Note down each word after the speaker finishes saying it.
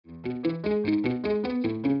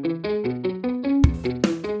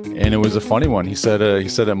and it was a funny one. He said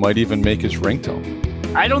it might even make his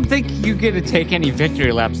ringtone. I don't think you get to take any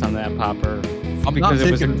victory laps on that, Popper, because it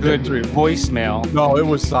was a good voicemail. No, it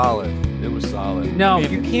was solid. It was solid. No,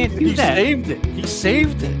 you can't do that. He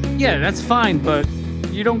saved it. Yeah, that's fine, but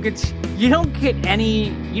you don't get to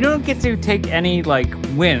take any like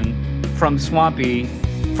win from Swampy,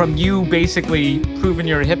 from you basically proving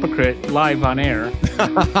you're a hypocrite live on air.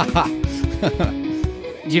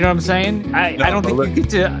 You know what I'm saying? I don't think you get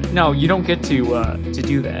to. No, you don't get to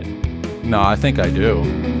do that. No, I think I do.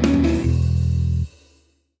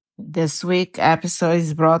 This week episode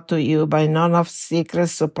is brought to you by None of Secret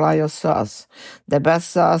Supply of Sauce, the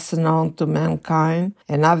best sauce known to mankind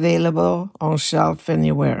and available on shelf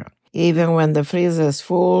anywhere. Even when the freezer is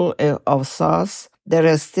full of sauce, there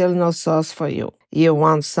is still no sauce for you. You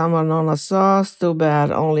want some of Nona's sauce? Too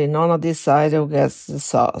bad. Only Nona decides who gets the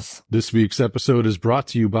sauce. This week's episode is brought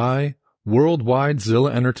to you by Worldwide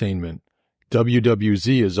Zilla Entertainment.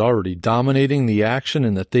 WWZ is already dominating the action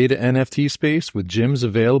in the Theta NFT space with gyms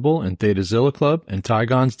available in Theta Zilla Club and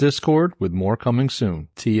Tygon's Discord with more coming soon,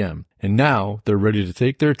 TM. And now they're ready to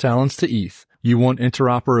take their talents to ETH. You want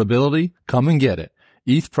interoperability? Come and get it.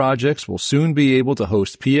 ETH projects will soon be able to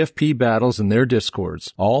host PFP battles in their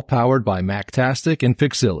Discords, all powered by Mactastic and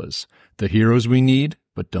Pixillas, the heroes we need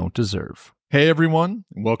but don't deserve. Hey everyone,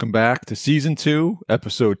 and welcome back to Season 2,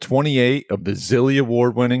 Episode 28 of the Zilly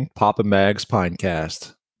Award-winning Papa Mags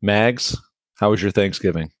Pinecast. Mags, how was your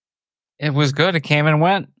Thanksgiving? It was good. It came and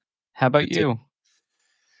went. How about you?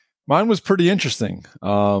 Mine was pretty interesting.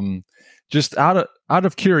 Just out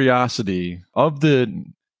of curiosity, of the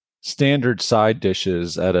standard side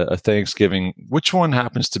dishes at a Thanksgiving, which one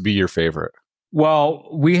happens to be your favorite? Well,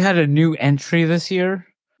 we had a new entry this year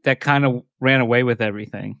that kind of ran away with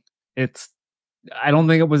everything. I don't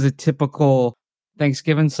think it was a typical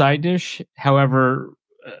Thanksgiving side dish. However,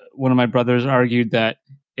 one of my brothers argued that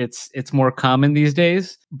it's more common these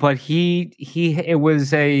days. But it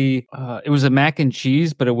was a mac and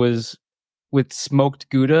cheese, but it was with smoked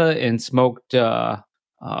Gouda and smoked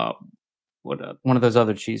one of those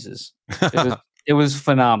other cheeses. It was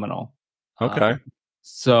phenomenal. Okay.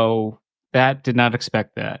 So that did not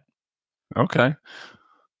expect that. Okay.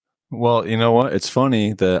 Well, you know what? It's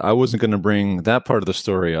funny that I wasn't going to bring that part of the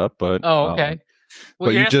story up, but okay.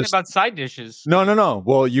 Well, you're asking about side dishes. No.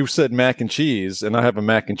 Well, you said mac and cheese, and I have a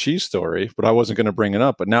mac and cheese story, but I wasn't going to bring it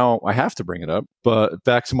up. But now I have to bring it up. But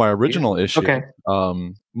back to my original issue. Okay.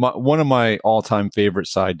 One of my all-time favorite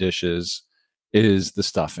side dishes is the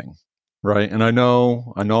stuffing, right? And I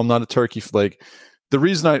know I'm not a turkey flake. The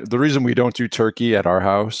reason we don't do turkey at our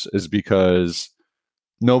house is because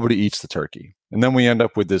nobody eats the turkey. And then we end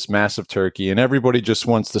up with this massive turkey, and everybody just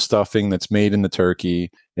wants the stuffing that's made in the turkey,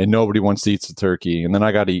 and nobody wants to eat the turkey. And then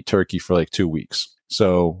I got to eat turkey for like 2 weeks.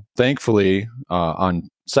 So thankfully, on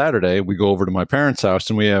Saturday, we go over to my parents' house,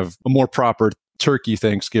 and we have a more proper turkey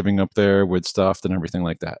Thanksgiving up there with stuffed and everything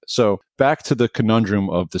like that. So back to the conundrum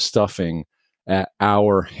of the stuffing at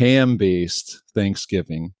our ham-based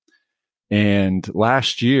Thanksgiving. And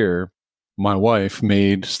last year, my wife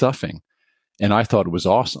made stuffing. And I thought it was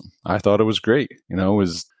awesome. I thought it was great. You know, it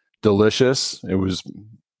was delicious. It was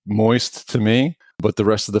moist to me, but the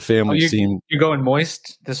rest of the family seemed... You're going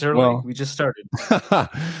moist this early? Well, we just started.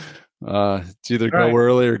 It's either go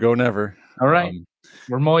early or go never. All right.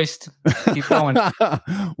 We're moist. Keep going.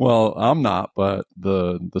 Well, I'm not, but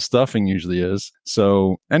the stuffing usually is.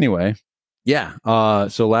 So anyway, yeah.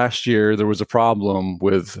 So last year there was a problem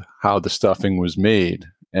with how the stuffing was made.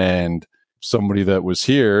 And somebody that was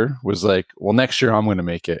here was like, well, next year I'm going to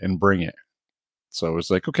make it and bring it. So I was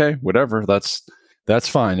like, okay, whatever. That's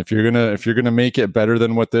fine. If you're going to make it better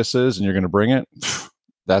than what this is and you're going to bring it,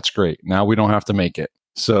 that's great. Now we don't have to make it.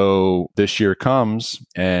 So this year comes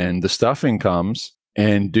and the stuffing comes,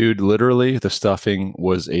 and dude, literally the stuffing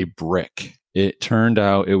was a brick. It turned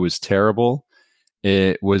out it was terrible.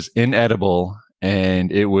 It was inedible,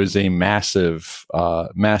 and it was a massive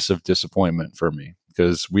disappointment for me,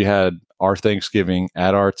 because we had our Thanksgiving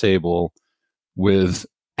at our table with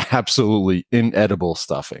absolutely inedible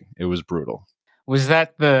stuffing. It was brutal. Was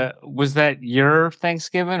that your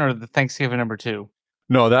Thanksgiving or the Thanksgiving number 2?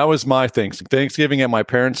 No, that was my Thanksgiving at my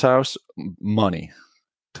parents' house. Money,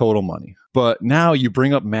 total money. But now you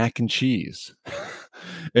bring up mac and cheese,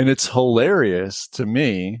 and it's hilarious to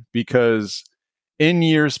me because in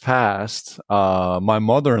years past, my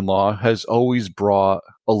mother-in-law has always brought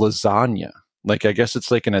a lasagna. Like, I guess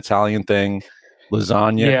it's like an Italian thing,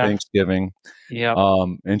 lasagna, Thanksgiving. Yeah.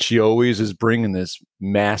 And she always is bringing this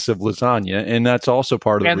massive lasagna, and that's also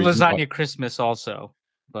part of the reason lasagna Christmas also.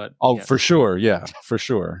 But for sure, yeah, for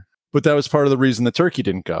sure. But that was part of the reason the turkey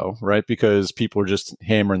didn't go, right? Because people were just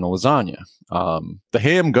hammering the lasagna. The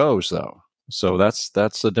ham goes though, so that's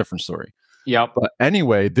a different story. Yep. But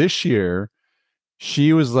anyway, this year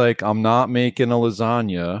she was like, "I'm not making a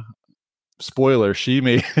lasagna." Spoiler: she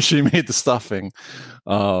made the stuffing.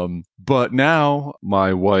 But now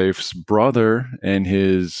my wife's brother and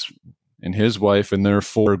his wife and their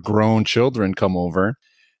 4 grown children come over,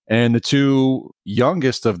 and the 2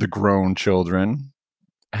 youngest of the grown children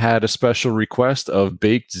had a special request of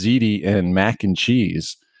baked ziti and mac and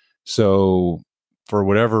cheese. So for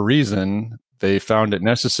whatever reason, they found it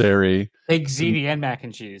necessary. Baked ziti and mac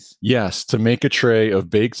and cheese. Yes, to make a tray of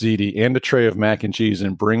baked ziti and a tray of mac and cheese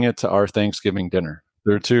and bring it to our Thanksgiving dinner.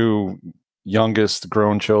 Their 2 youngest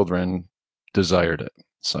grown children desired it.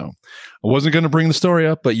 So I wasn't going to bring the story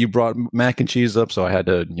up, but you brought mac and cheese up, so I had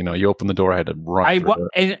to, you opened the door, I had to run.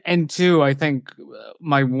 And 2, I think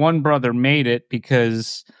my one brother made it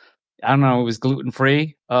because I don't know, it was gluten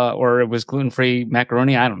free, or it was gluten free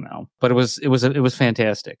macaroni. I don't know, but it was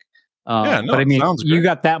fantastic. But I mean, you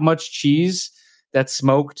got that much cheese that's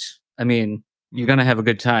smoked. I mean, you're gonna have a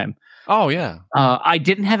good time. Oh yeah. I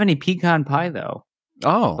didn't have any pecan pie though.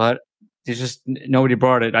 Oh, but there's just nobody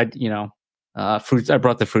brought it. Fruits. I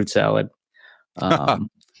brought the fruit salad.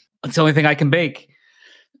 It's the only thing I can bake.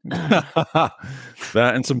 That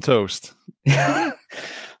and some toast.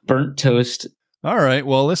 Burnt toast. All right.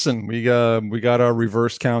 Well, listen, we got our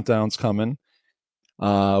reverse countdowns coming.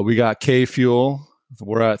 We got K Fuel.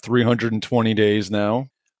 We're at 320 days now.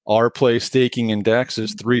 Our Play Staking Index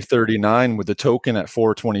is 339 with the token at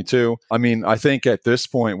 422. I mean, I think at this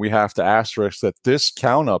point we have to asterisk that this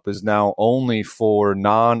count up is now only for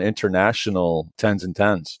non-international 10s and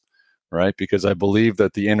 10s, right? Because I believe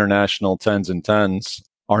that the international 10s and 10s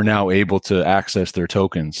are now able to access their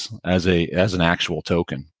tokens as an actual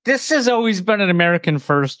token. This has always been an American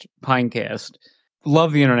first Pinecast.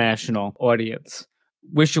 Love the international audience.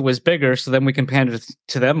 Wish it was bigger so then we can pander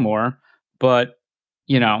to them more. But,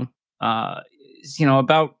 about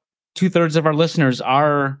 2/3 of our listeners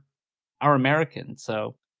are American.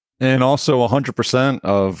 So, and also 100%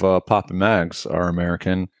 of Pop and Mags are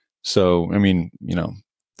American. So, I mean,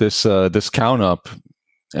 this count up,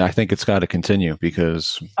 I think it's got to continue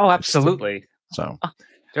because. Oh, absolutely. So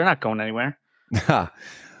they're not going anywhere.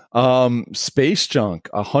 Space Junk,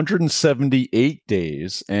 178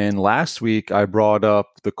 days. And last week I brought up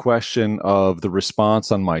the question of the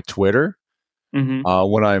response on my Twitter. Mm-hmm.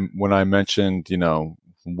 When I mentioned,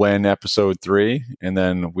 when episode 3, and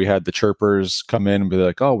then we had the chirpers come in and be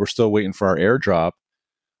like, "Oh, we're still waiting for our airdrop."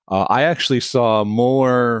 I actually saw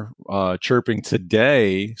more chirping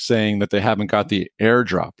today saying that they haven't got the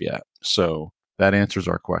airdrop yet. So that answers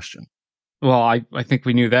our question. Well, I think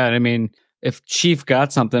we knew that. I mean, if Chief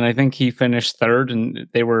got something, I think he finished 3rd, and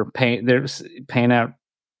they're paying out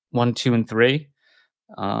 1, 2, and 3.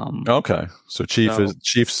 Okay, so Chief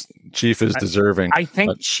is deserving. I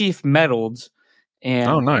think Chief meddled,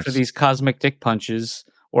 and nice. For these cosmic dick punches,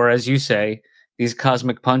 or as you say, these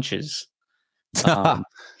cosmic punches.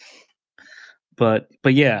 But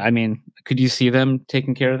yeah, I mean, could you see them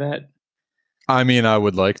taking care of that? I mean, I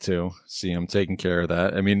would like to see him taking care of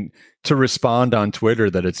that. I mean, to respond on Twitter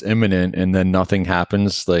that it's imminent and then nothing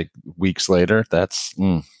happens like weeks later, that's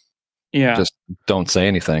just don't say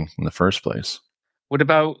anything in the first place. What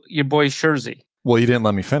about your boy Scherzy? Well, you didn't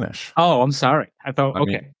let me finish. Oh, I'm sorry. I thought,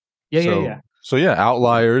 okay. Yeah. So yeah,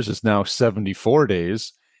 Outliers is now 74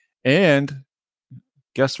 days. And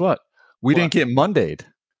guess what? We didn't get Mondayed.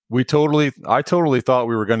 I totally thought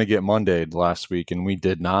we were going to get Mondayed last week, and we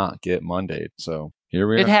did not get Mondayed. So here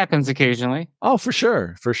we are. It happens occasionally. Oh, for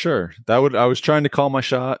sure. I was trying to call my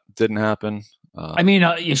shot. Didn't happen. I mean,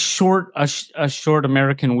 a short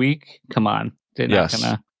American week. Come on.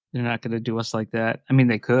 They're not gonna do us like that. I mean,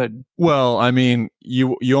 they could. Well, I mean,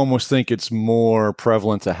 you almost think it's more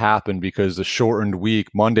prevalent to happen because the shortened week,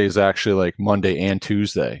 Monday is actually like Monday and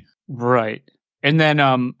Tuesday. Right. And then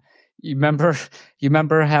you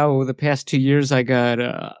remember how the past 2 years I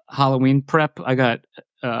got Halloween prep? I got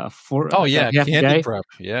candy prep.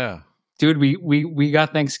 Yeah. Dude, we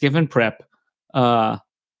got Thanksgiving prep. We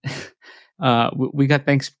got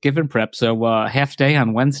Thanksgiving prep, so half day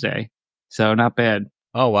on Wednesday. So not bad.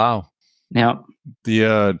 Oh wow! Now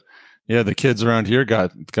the kids around here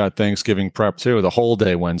got Thanksgiving prep too. The whole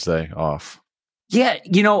day Wednesday off. Yeah,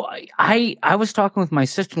 I was talking with my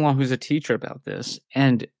sister-in-law who's a teacher about this,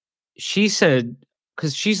 and she said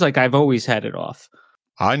because she's like, I've always had it off.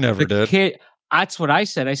 I never did. That's what I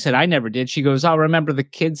said. I said I never did. She goes, I'll remember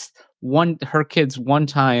her kids one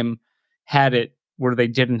time had it where they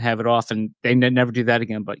didn't have it off, and they never do that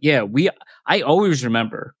again. But yeah, I always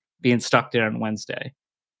remember being stuck there on Wednesday.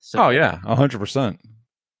 So Oh yeah, 100%,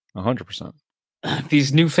 100%.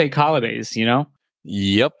 these new fake holidays,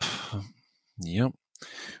 Yep.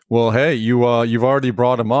 Well, hey, you've already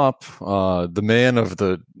brought him up. The man of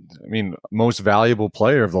most valuable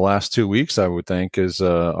player of the last 2 weeks, I would think, is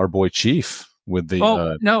our boy Chief with the.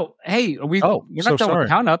 Oh no! Hey, we're so not done sorry. with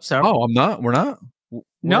count ups. Oh, I'm not. We're not.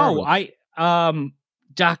 No,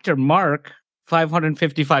 Dr. Mark,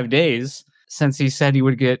 555 days since he said he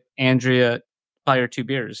would get Andrea buy her 2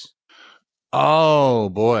 beers. Oh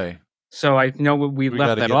boy! So I know we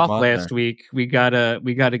left that off last there. week. We gotta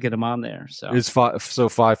get him on there. So is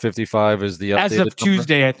 555 is the updated as of number?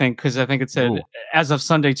 Tuesday, I think, because I think it said as of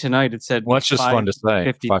Sunday tonight. It said. Well, that's just fun to say.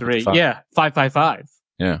 53. Yeah, 555.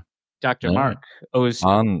 Yeah. Dr. Mark owes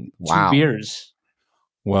 2 beers.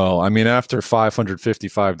 Well, I mean, after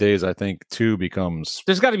 555 days, I think 2 becomes.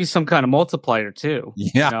 There's got to be some kind of multiplier too.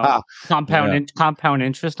 Yeah, compound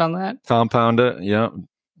interest on that. Compound it. Yeah.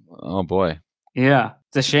 Oh boy. Yeah,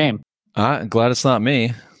 it's a shame. I'm glad it's not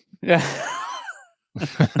me. Yeah.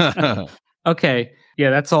 Okay. Yeah,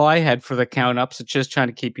 that's all I had for the count ups. It's just trying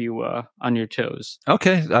to keep you on your toes.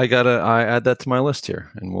 Okay, I add that to my list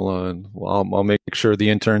here, and I'll make sure the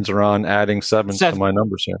interns are on adding 7s to my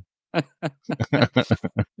numbers here.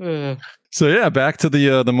 So yeah, back to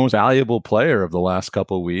the most valuable player of the last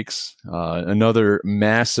couple of weeks. Another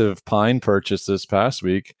massive Pine purchase this past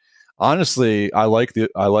week. Honestly, I like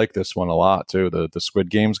this one a lot too. The Squid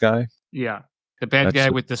Games guy. Yeah, the bad guy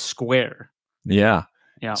with the square. Yeah.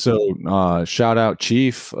 Yeah. So shout out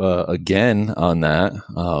Chief again on that.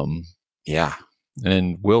 Yeah.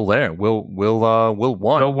 And Will won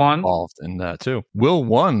involved in that too. Will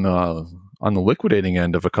won on the liquidating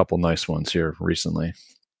end of a couple nice ones here recently.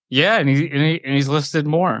 Yeah, and he's listed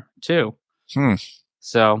more too.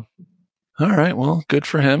 So, all right, well, good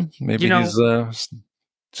for him. Maybe he's I was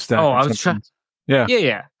trying.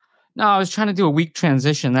 Yeah. No, I was trying to do a week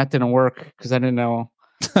transition. That didn't work because I didn't know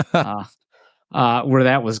where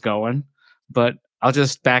that was going. But I'll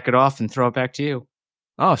just back it off and throw it back to you.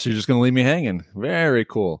 Oh, so you're just going to leave me hanging? Very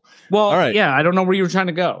cool. Well, all right. Yeah, I don't know where you were trying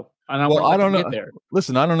to go. I don't know.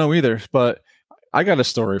 Listen, I don't know either, but I got a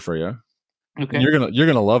story for you. Okay, and you're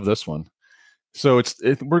gonna love this one. So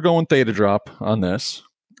we're going Theta drop on this.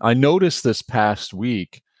 I noticed this past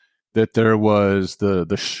week that there was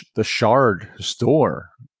the Shard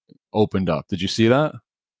store opened up. Did you see that?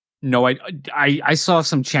 No, I saw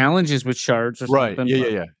some challenges with shards or something.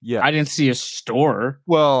 Yeah. I didn't see a store.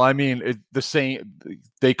 Well, I mean,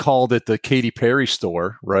 they called it the Katy Perry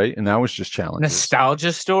store, right? And that was just challenges.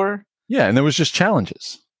 Nostalgia store? Yeah, and there was just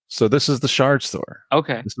challenges. So this is the Shard store.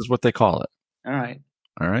 Okay. This is what they call it. All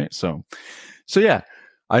right. So yeah,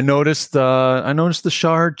 I noticed the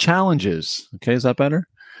Shard challenges. Okay, is that better?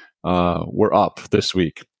 We're up this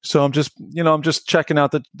week. So I'm just checking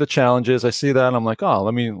out the challenges. I see that and I'm like, oh,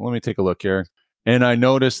 let me take a look here. And I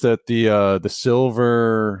noticed that the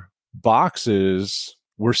silver boxes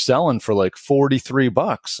were selling for like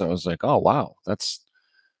 $43. I was like, oh wow,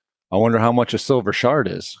 I wonder how much a silver shard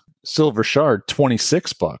is. Silver shard,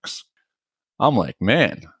 $26. I'm like,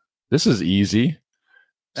 man, this is easy.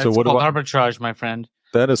 That's called arbitrage, my friend.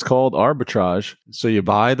 That is called arbitrage. So you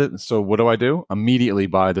buy so what do I do? Immediately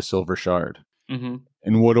buy the silver shard. Mm-hmm.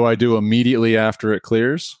 And what do I do immediately after it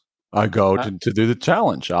clears? I go to do the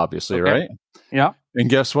challenge, obviously, right? Yeah. And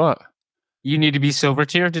guess what? You need to be silver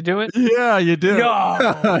tier to do it? Yeah, you do.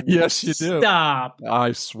 No! Yes, you do. Stop.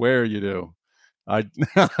 I swear you do. I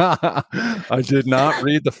did not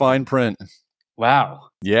read the fine print. Wow.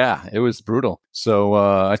 Yeah, it was brutal. So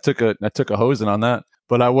I took a hosing on that.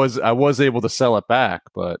 But I was able to sell it back,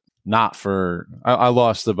 but not for. I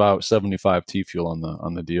lost about 75 T fuel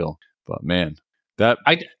on the deal. But man,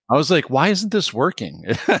 I was like, why isn't this working?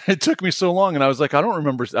 It took me so long, and I was like,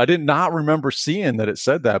 I did not remember seeing that it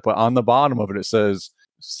said that. But on the bottom of it says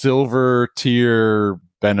silver tier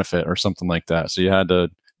benefit or something like that. So you had to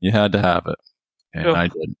have it, and I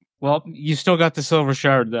did. Well, you still got the silver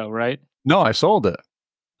shard though, right? No, I sold it.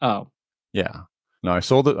 Oh, yeah. No, I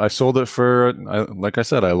sold it. I sold it for, like I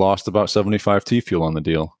said, I lost about 75 T fuel on the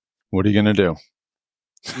deal. What are you going to do?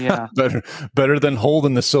 Yeah. better than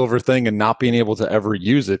holding the silver thing and not being able to ever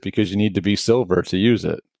use it because you need to be silver to use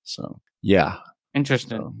it. So, yeah.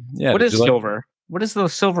 Interesting. Yeah. What is silver? What is the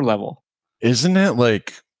silver level? Isn't it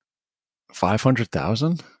like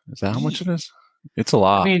 500,000? Is that how much it is? It's a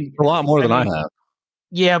lot. I mean, a lot more than I have.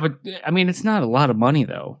 Yeah, but I mean, it's not a lot of money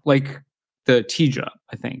though. Like the T drop,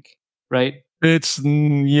 I think, right? It's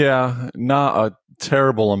not a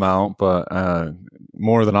terrible amount, but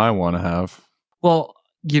more than I want to have. Well,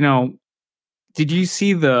 Did you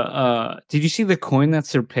see the coin that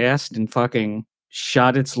surpassed and fucking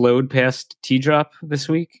shot its load past T-drop this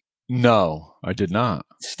week? No, I did not.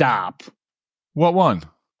 Stop. What one?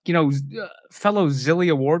 Fellow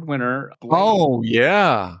Zilly Award winner Blake Oh,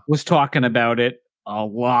 yeah. was talking about it a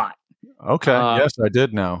lot. Okay. Yes, I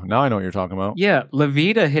did now. Now I know what you're talking about. Yeah,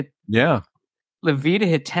 Levita hit Yeah.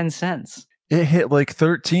 10 cents. It hit like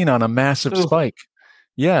 13 on a massive spike.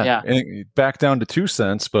 Yeah. And back down to 2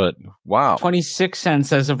 cents, but wow. 26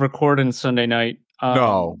 cents as of recording Sunday night.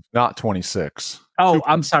 No, not 26. Oh,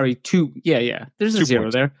 I'm sorry. 2. Yeah. There's a 2 zero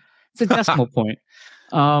points. there. It's a decimal point.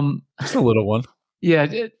 It's a little one.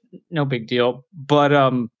 Yeah, no big deal. But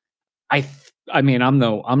I mean, I'm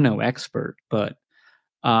no expert, but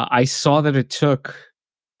I saw that it took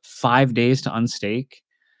 5 days to unstake.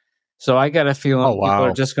 So I got a feeling people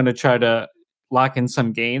are just going to try to lock in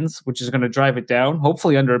some gains, which is going to drive it down,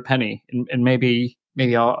 hopefully under a penny, and maybe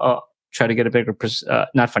I'll try to get a bigger.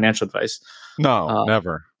 Not financial advice. No,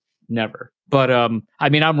 never. But I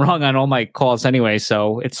mean, I'm wrong on all my calls anyway,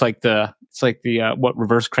 so it's like the what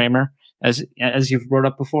reverse Kramer as you've brought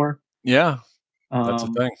up before. Yeah, that's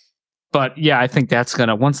the thing. But yeah, I think that's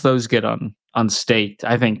gonna once those get unstaked,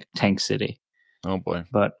 I think Tank City. Oh boy!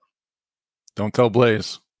 But don't tell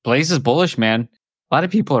Blaze. Blaze is bullish, man. A lot of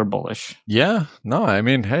people are bullish. Yeah, no, I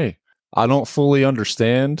mean, hey, I don't fully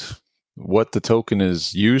understand what the token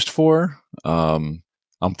is used for.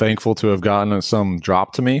 I'm thankful to have gotten some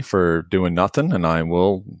drop to me for doing nothing, and I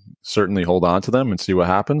will certainly hold on to them and see what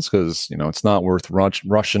happens because it's not worth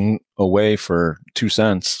rushing away for 2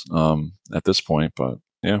 cents at this point. But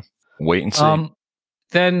yeah, wait and see.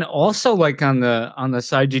 Then also, like on the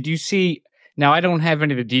side, did you see? Now I don't have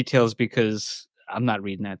any of the details because I'm not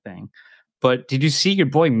reading that thing. But did you see your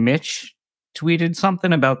boy Mitch tweeted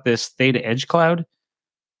something about this Theta Edge Cloud?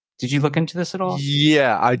 Did you look into this at all?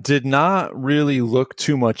 Yeah, I did not really look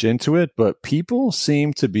too much into it, but people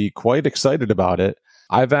seem to be quite excited about it.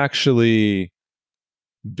 I've actually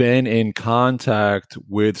been in contact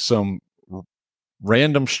with some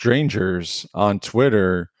random strangers on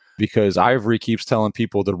Twitter because Ivory keeps telling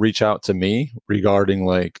people to reach out to me regarding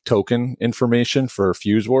like token information for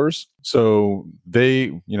Fuse Wars. So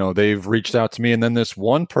they've reached out to me, and then this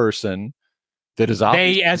one person that is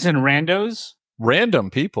as in randos. Random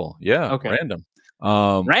people. Yeah. Okay. Random.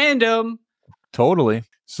 Random. Totally.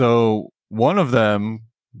 So one of them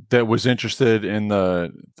that was interested in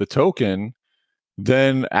the token,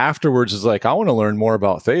 then afterwards is like, I want to learn more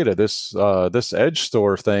about Theta. This Edge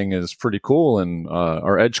store thing is pretty cool, and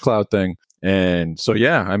our Edge Cloud thing. And so,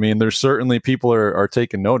 yeah, I mean, there's certainly people are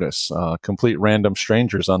taking notice. Complete random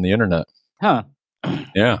strangers on the internet. Huh.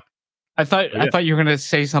 Yeah. I thought you were going to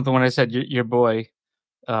say something when I said your boy.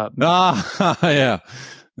 Yeah.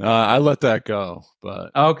 I let that go,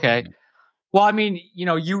 but okay. Well, I mean,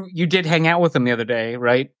 you did hang out with him the other day,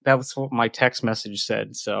 right? That was what my text message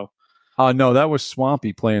said. So, no, that was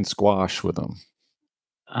Swampy playing squash with him.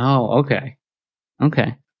 Oh, okay.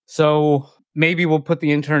 So maybe we'll put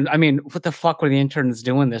the intern. I mean, what the fuck were the interns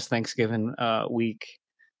doing this Thanksgiving week?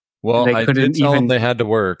 Well, I did tell them they had to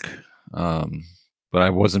work, but I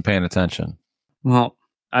wasn't paying attention. Well,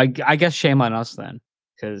 I guess shame on us then.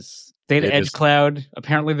 Because Theta Edge Cloud,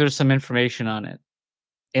 apparently there's some information on it.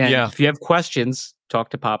 And if you have questions,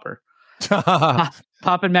 talk to Popper.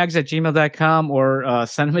 Poppinmags@gmail.com or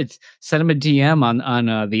send him a DM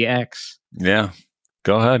on the X. Yeah.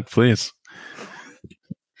 Go ahead, please.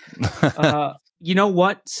 You know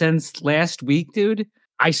what? Since last week, dude,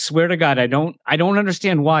 I swear to God, I don't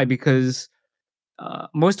understand why, because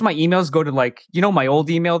most of my emails go to my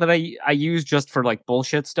old email that I use just for like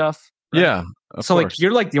bullshit stuff. Right? Yeah. So like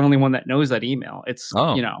you're like the only one that knows that email. It's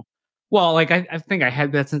well, like I think I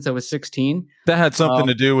had that since I was 16. That had something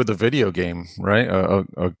to do with a video game, right?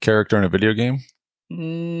 A character in a video game?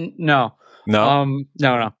 No. No.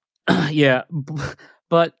 No. Yeah,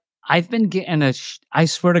 but I've been getting I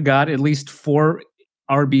swear to God, at least 4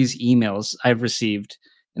 Arby's emails I've received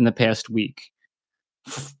in the past week,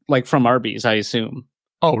 like from Arby's, I assume.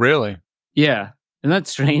 Oh, really? Yeah, isn't that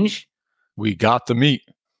strange? We got the meat.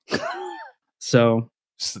 So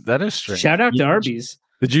that is strange. Shout out to Arby's.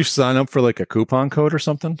 Did you sign up for like a coupon code or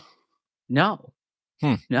something? No.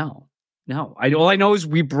 No. All I know is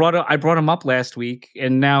I brought him up last week,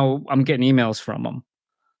 and now I'm getting emails from him.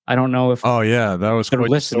 I don't know if. Oh yeah, that was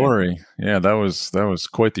quite the story. Yeah, that was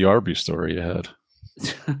quite the Arby's story you had.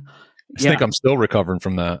 I think I'm still recovering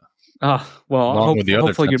from that. Oh well, along with the other.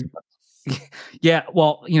 Hopefully you're. Yeah,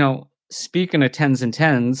 well, speaking of 10s and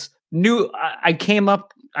 10s, I came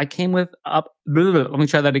with. Let me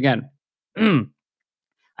try that again.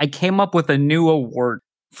 I came up with a new award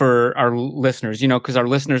for our listeners, because our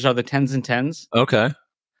listeners are the 10s and 10s. Okay.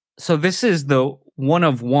 So this is the one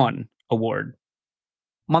of one award,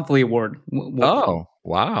 monthly award. Oh,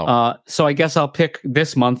 wow. So I guess I'll pick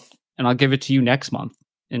this month and I'll give it to you next month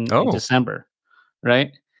in December,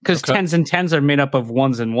 right? Because 10s and 10s are made up of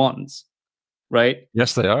ones and ones, right?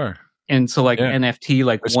 Yes, they are. And so NFT,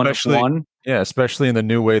 like especially, 1 of 1. Yeah, especially in the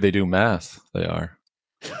new way they do math, they are.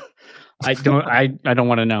 I don't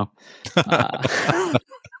want to know.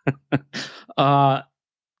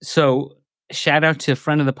 So shout out to a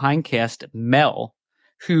friend of the Pinecast, Mel,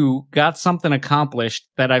 who got something accomplished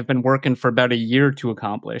that I've been working for about a year to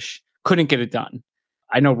accomplish. Couldn't get it done.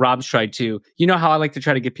 I know Rob's tried too. You know how I like to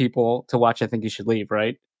try to get people to watch I Think You Should Leave,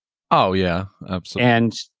 right? Oh, yeah, absolutely.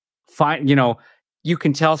 And you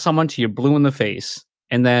can tell someone till you're blue in the face.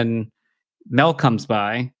 And then Mel comes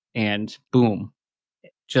by and boom,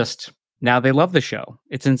 just now they love the show.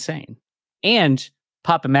 It's insane. And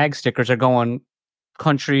Papa Mag stickers are going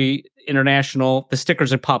country, international. The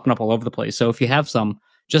stickers are popping up all over the place. So if you have some,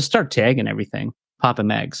 just start tagging everything. Papa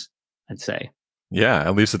Mags, I'd say. Yeah,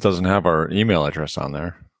 at least it doesn't have our email address on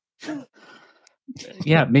there.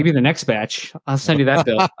 Yeah, maybe the next batch. I'll send you that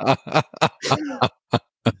bill.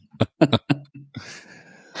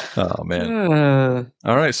 Oh, man.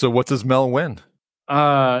 All right, so what does Mel win?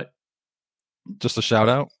 Just a shout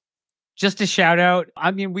out? Just a shout out.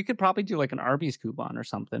 I mean, we could probably do like an Arby's coupon or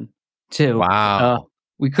something too. Wow.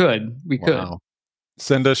 We could.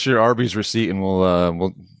 Send us your Arby's receipt and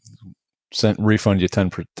we'll refund you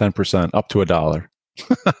 10% up to $1.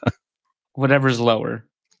 Whatever's lower.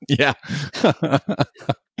 Yeah.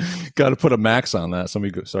 Got to put a max on that.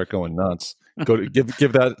 Somebody start going nuts. Go to give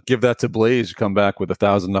that to Blaze. Come back with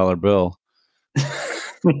 $1,000 bill.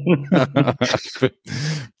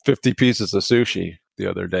 50 pieces of sushi the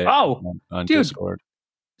other day. Oh, on dude, Discord.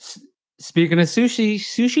 Speaking of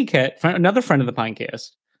Sushi Cat, another friend of the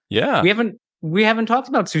Pinecast. Yeah, we haven't talked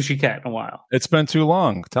about Sushi Cat in a while. It's been too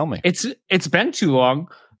long. Tell me. It's been too long.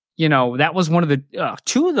 That was one of the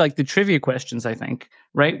two of the trivia questions, I think.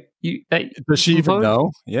 Right? Does she even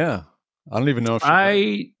know? Yeah, I don't even know if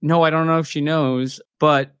I don't know if she knows,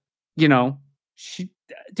 but she.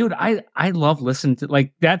 Dude, I love listening to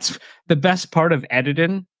that's the best part of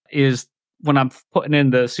editing is when I'm putting in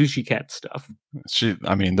the Sushi Cat stuff.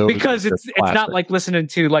 Because it's not like listening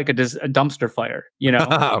to a dumpster fire,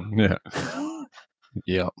 Yeah.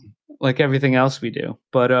 Yeah. Like everything else we do.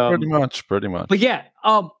 But pretty much. But yeah,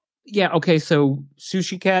 okay, so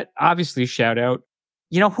Sushi Cat, obviously shout out.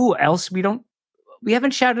 Who else we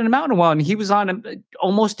haven't shouted him out in a while, and he was on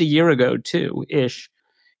almost a year ago too, ish.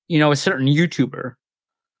 A certain YouTuber.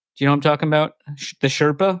 Do you know what I'm talking about? The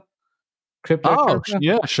Sherpa? Crypto Sherpa?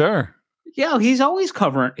 Yeah, sure. Yeah, he's always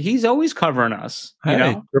covering us.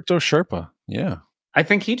 Hey, Crypto Sherpa. Yeah. I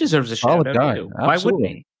think he deserves a shout out too. Why wouldn't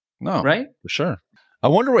he? No. Right? For sure. I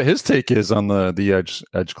wonder what his take is on the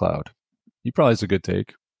Edge Cloud. He probably has a good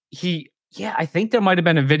take. I think there might have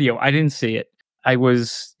been a video. I didn't see it.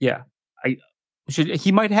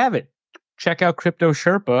 He might have it. Check out Crypto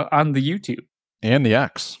Sherpa on the YouTube. And the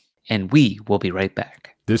X. And we will be right back.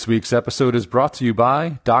 This week's episode is brought to you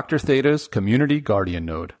by Dr. Theta's Community Guardian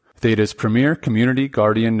Node. Theta's premier community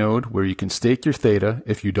Guardian Node where you can stake your Theta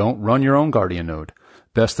if you don't run your own Guardian Node.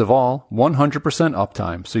 Best of all, 100%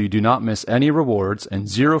 uptime so you do not miss any rewards and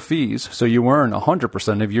 0 fees so you earn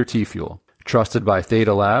 100% of your T-Fuel. Trusted by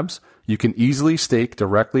Theta Labs, you can easily stake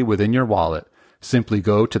directly within your wallet. Simply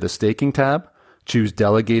go to the Staking tab, choose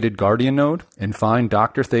Delegated Guardian Node, and find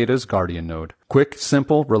Dr. Theta's Guardian Node. Quick,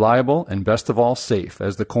 simple, reliable, and best of all safe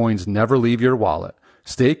as the coins never leave your wallet.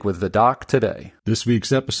 Stake with the Doc today. This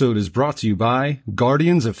week's episode is brought to you by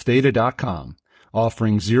GuardiansOfTheta.com,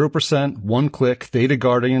 offering 0% one-click Theta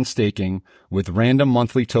Guardian staking with random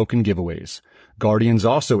monthly token giveaways. Guardians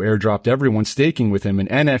also airdropped everyone staking with him an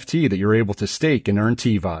NFT that you're able to stake and earn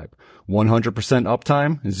T-Vibe. 100%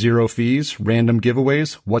 uptime, 0 fees, random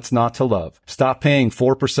giveaways, what's not to love? Stop paying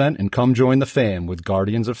 4% and come join the fam with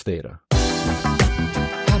Guardians of Theta.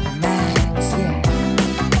 Papa Max, yeah.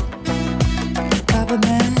 Papa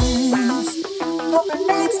Max. Papa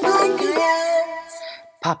Max Podcast.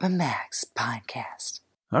 Papa Max Podcast.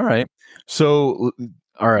 All right. So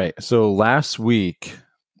last week,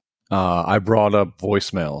 I brought up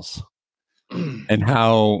voicemails and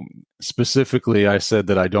how specifically I said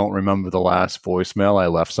that I don't remember the last voicemail I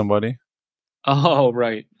left somebody. Oh,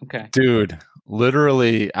 right. Okay. Dude,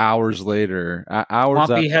 literally hours later,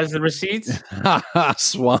 Swampy has the receipts?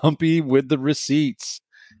 Swampy with the receipts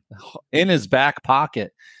in his back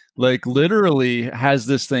pocket. Literally has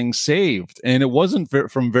this thing saved. And it wasn't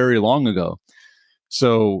from very long ago.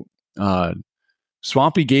 So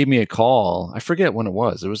Swampy gave me a call. I forget when it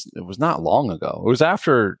was. It was not long ago. It was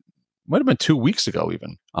after, might have been 2 weeks ago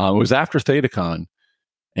even. It was after ThetaCon,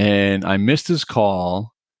 and I missed his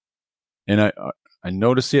call, and I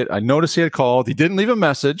noticed it. I noticed he had called. He didn't leave a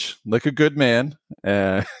message, like a good man,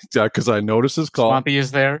 because I noticed his call. Swampy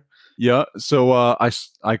is there. Yeah. So I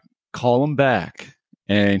call him back,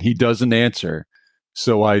 and he doesn't answer.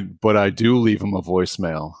 But I do leave him a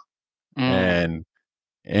voicemail, and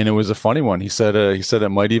it was a funny one. He said it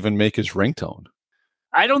might even make his ringtone.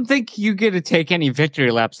 I don't think you get to take any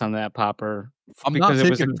victory laps on that, Popper, because it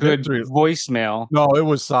was a good voicemail. No, it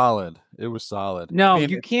was solid. It was solid. No,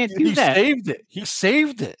 you can't do that. He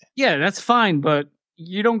saved it. Yeah, that's fine, but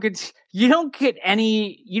you don't get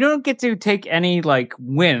to take any like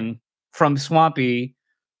win from Swampy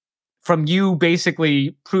from you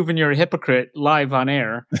basically proving you're a hypocrite live on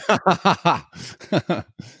air.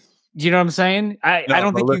 Do you know what I'm saying? I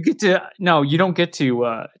don't think you get to. No, you don't get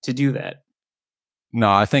to do that.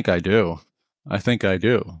 No, I think I do.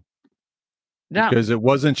 No. Because it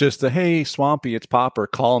wasn't just hey, Swampy, it's Popper,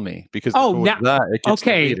 call me. Because it gets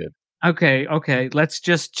deleted. Okay. Let's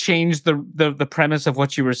just change the premise of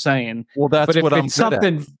what you were saying. Well, that's what I'm good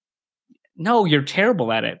at. No, you're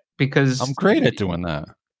terrible at it because I'm great at doing that.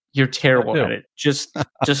 You're terrible at it. Just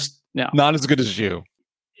no. Not as good as you.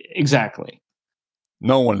 Exactly.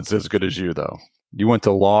 No one is as good as you, though. You went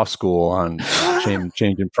to law school on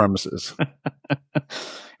changing premises.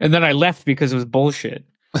 And then I left because it was bullshit.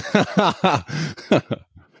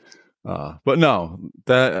 But no,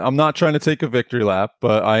 that I'm not trying to take a victory lap,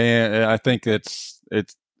 but I think it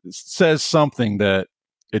says something that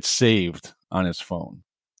it's saved on his phone.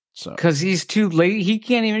 So because he's too late,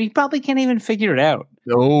 he probably can't even figure it out.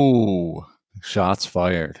 Oh, shots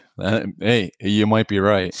fired. Hey, you might be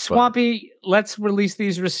right. Swampy, let's release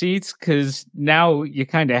these receipts because now you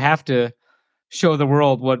kind of have to show the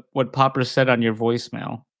world what Popper said on your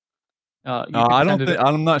voicemail.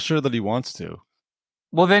 I'm not sure that he wants to.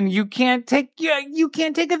 Well, then you can't take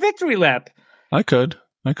a victory lap. I could.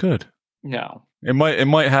 No. I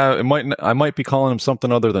might be calling him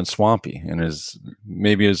something other than Swampy, and his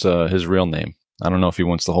real name. I don't know if he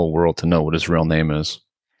wants the whole world to know what his real name is.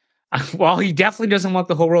 Well, he definitely doesn't want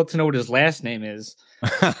the whole world to know what his last name is.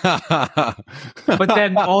 But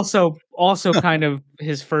then also kind of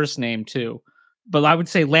his first name too. But I would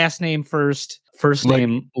say last name first, first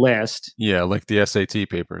name last. Yeah, like the SAT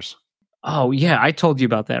papers. Oh yeah, I told you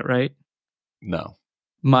about that, right? No.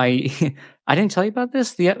 I didn't tell you about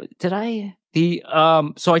this. So I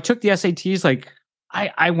took the SATs. Like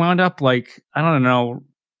I wound up like I don't know,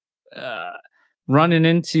 running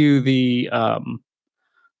into the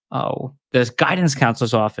guidance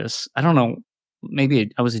counselor's office. I don't know,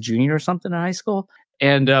 maybe I was a junior or something in high school.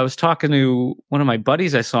 And I was talking to one of my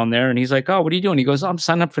buddies I saw him there, and he's like, "Oh, what are you doing?" He goes, "Oh, I'm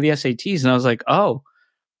signing up for the SATs." And I was like, "Oh."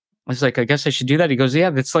 I was like, "I guess I should do that." He goes, "Yeah,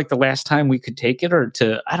 that's like the last time we could take it, or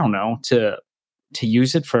to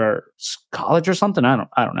use it for college or something. I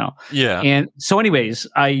don't know." Yeah. And so, anyways,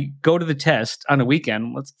 I go to the test on a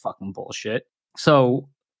weekend. What's fucking bullshit? So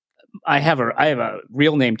I have a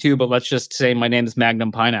real name too, but let's just say my name is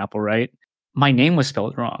Magnum Pineapple, right? My name was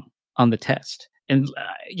spelled wrong on the test. And,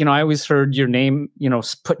 I always heard your name,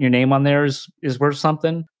 putting your name on there is worth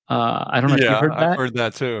something. I don't know if you heard that. I've heard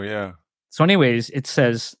that too, yeah. So anyways, it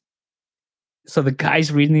says, so the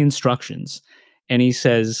guy's reading the instructions and he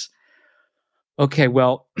says, okay,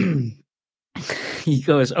 well, he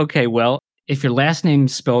goes, okay, well, if your last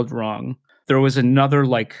name's spelled wrong, there was another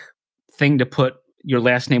like thing to put your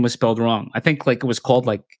last name was spelled wrong. I think like it was called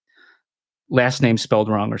like last name spelled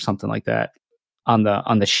wrong or something like that on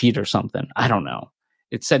the sheet or something. I don't know.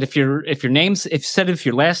 It said if your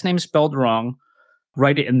last name's spelled wrong,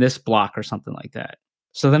 write it in this block or something like that.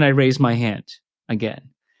 So then I raised my hand again.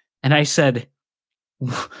 And I said,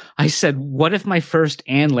 what if my first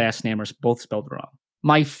and last name are both spelled wrong?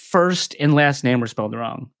 My first and last name were spelled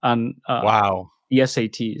wrong on wow. the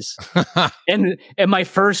SATs. and my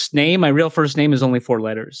first name, my real first name is only 4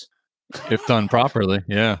 letters. If done properly,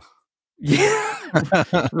 yeah. Yeah.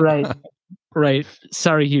 Right.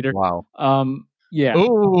 Sorry, Heater. Wow. Yeah.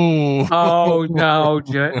 Ooh. Oh no,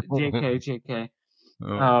 JK.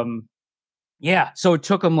 Oh. Yeah. So it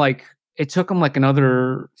took him like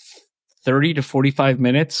another 30 to 45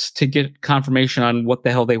 minutes to get confirmation on what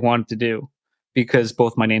the hell they wanted to do because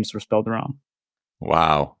both my names were spelled wrong.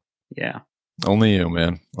 Wow. Yeah. Only you,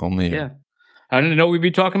 man. Only you. Yeah. I didn't know we'd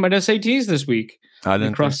be talking about SATs this week. I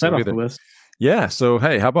didn't cross that off the list. Yeah. So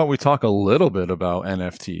hey, how about we talk a little bit about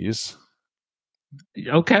NFTs?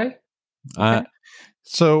 Okay.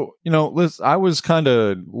 So, Liz, I was kind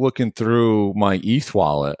of looking through my ETH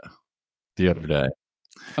wallet the other day.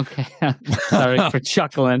 Okay. Sorry for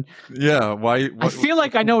chuckling. Yeah, why? I feel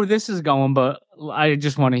like I know where this is going, but I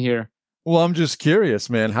just want to hear. Well, I'm just curious,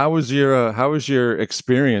 man. How was your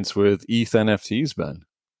experience with ETH NFTs been?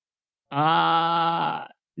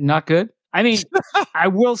 Not good. I mean, I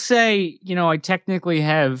will say, I technically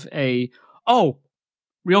have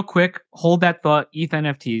real quick, hold that thought, ETH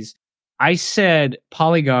NFTs. I said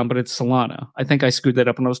Polygon, but it's Solana. I think I screwed that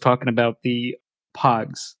up when I was talking about the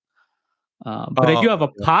Pogs. But I do have a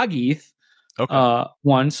Pog ETH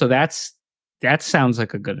one, so that sounds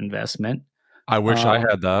like a good investment. I wish I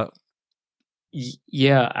had that.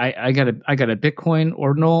 Yeah, I got a Bitcoin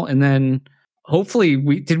ordinal, and then hopefully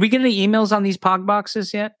did we get any emails on these Pog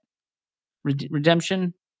boxes yet?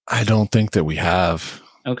 Redemption? I don't think that we have.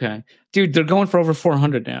 Okay, dude, they're going for over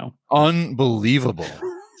 400 now. Unbelievable.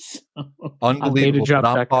 Unbelievable. But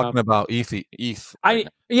I'm talking about ETH.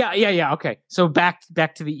 Yeah. Okay, so back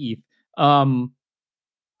to the ETH. I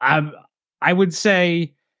would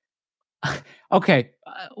say, okay.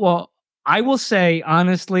 Well, I will say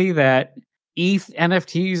honestly that ETH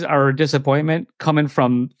NFTs are a disappointment coming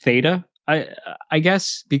from Theta. I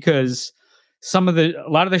guess because a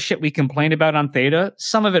lot of the shit we complain about on Theta,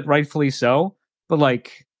 some of it rightfully so, but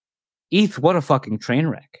like ETH, what a fucking train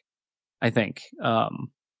wreck. I think. Totally.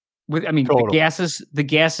 The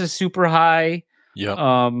gas is super high.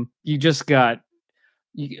 Yeah. You just got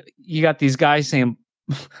you got these guys saying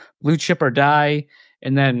blue chip or die,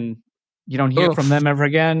 and then you don't hear from them ever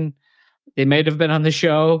again. They may have been on the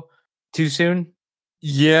show too soon.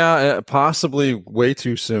 Yeah, possibly way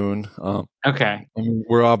too soon. Okay. I mean,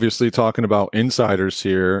 we're obviously talking about insiders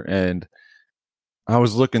here, and I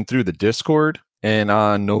was looking through the Discord, and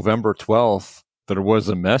on November 12th, there was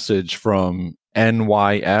a message from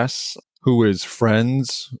NYS, who is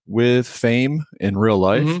friends with Fame in real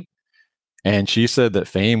life. Mm-hmm. And she said that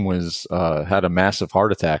Fame was had a massive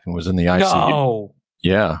heart attack and was in the ICU. No.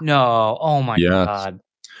 Yeah. No. Oh my God.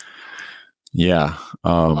 Yeah.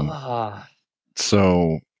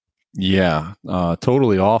 So yeah,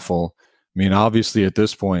 totally awful. I mean, obviously at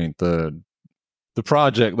this point, the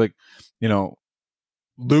project, like,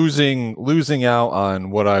 losing out on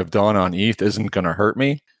what I've done on ETH isn't going to hurt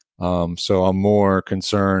me. So I'm more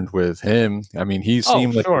concerned with him. I mean, he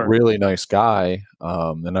seemed like a really nice guy.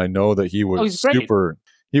 And I know that he was super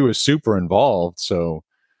involved. So,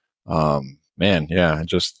 man, yeah,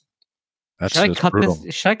 that's should just brutal.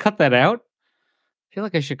 Should I cut that out? I feel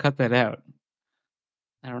like I should cut that out.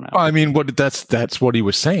 I don't know. I mean, that's what he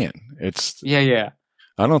was saying. Yeah.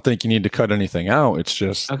 I don't think you need to cut anything out. It's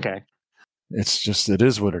just okay. It's just, it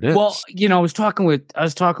is what it is. Well, I was talking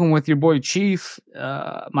with your boy Chief,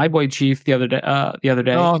 my boy Chief the other day.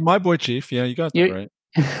 Oh, my boy Chief. Yeah, you got that right.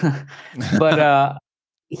 But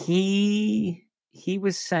he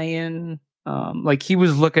was saying, like he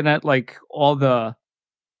was looking at like all the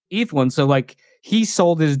ETH ones. So like he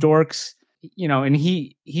sold his dorks, and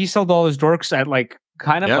he sold all his dorks at like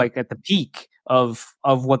kind of like at the peak of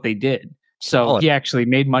what they did. So he actually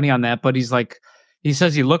made money on that. But he's like, he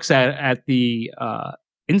says he looks at the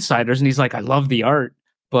insiders and he's like, I love the art,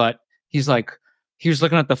 but he's like, he was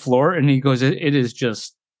looking at the floor and he goes, it is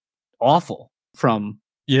just awful from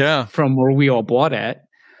where we all bought at.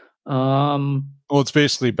 Well, it's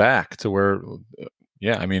basically back to where,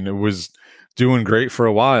 I mean, it was doing great for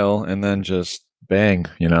a while and then just bang,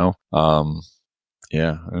 I mean,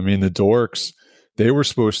 the dorks, they were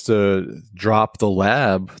supposed to drop the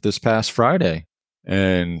lab this past Friday.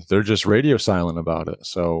 And they're just radio silent about it.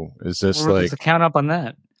 So is this like the count up on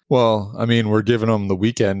that? Well, I mean, we're giving them the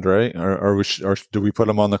weekend, right? Or do we put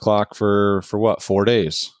them on the clock for what? 4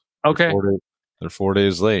 days? Okay, they're 4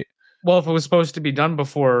 days late. Well, if it was supposed to be done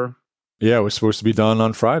before, it was supposed to be done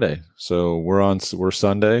on Friday. So we're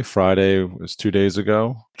Sunday. Friday was 2 days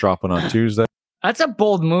ago. Dropping on Tuesday. That's a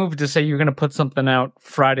bold move to say you're going to put something out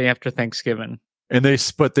Friday after Thanksgiving. And they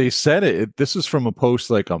said it. This is from a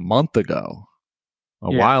post like a month ago. A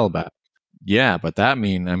while back. Yeah, but that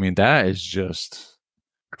is just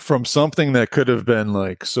from something that could have been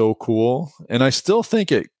like so cool. And I still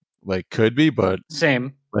think it like could be, but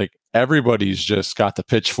same. Like everybody's just got the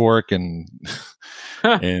pitchfork and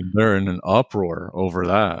and they're in an uproar over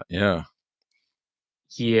that. Yeah.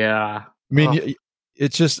 Yeah. I mean,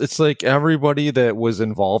 it's like everybody that was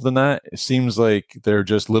involved in that, it seems like they're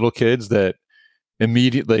just little kids that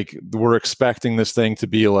immediately, like, we're expecting this thing to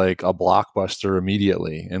be like a blockbuster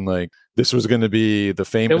immediately, and like this was going to be the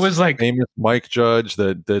famous Mike Judge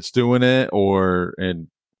that's doing it, or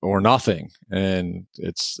nothing, and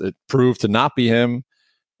it proved to not be him.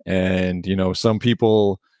 And some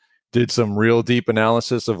people did some real deep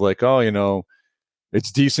analysis of like,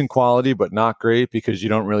 it's decent quality, but not great because you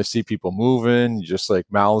don't really see people moving. You just like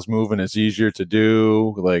mouths moving is easier to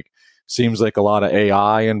do. Like, seems like a lot of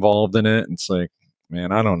AI involved in it. It's like,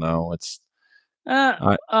 man, I don't know. It's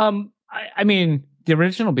I, I mean, the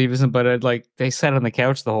original Beavis and Butthead, like they sat on the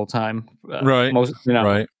couch the whole time. right, Most,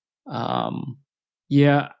 right.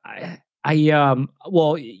 Yeah,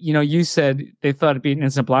 well, you said they thought it'd be an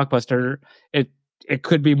instant blockbuster. It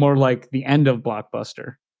could be more like the end of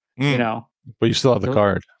Blockbuster. But you still have the So-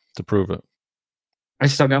 card to prove it. I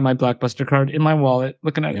still got my Blockbuster card in my wallet,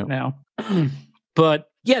 looking at Yep. it now. But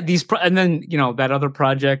yeah, and then that other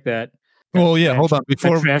project that. Well, yeah. Hold on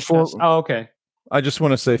before. Oh, okay. I just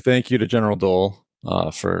want to say thank you to General Dole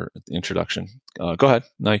for the introduction. Go ahead.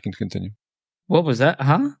 Now you can continue. What was that?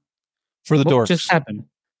 Huh? For the What dorks. just happened?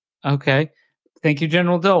 Okay. Thank you,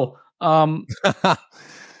 General Dole. I'm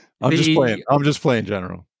just playing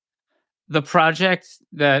General. The project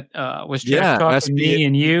that was Trash Yeah, Talk SB and me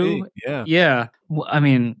and you. Yeah. Well, I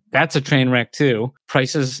mean, that's a train wreck too.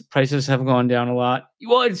 Prices have gone down a lot.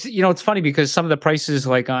 Well, it's funny because some of the prices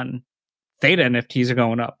like on Theta NFTs are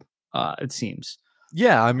going up. It seems.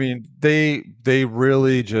 Yeah, I mean, they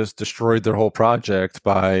really just destroyed their whole project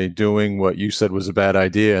by doing what you said was a bad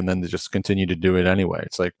idea, and then they just continue to do it anyway.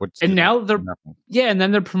 It's like what's and now they're nothing. And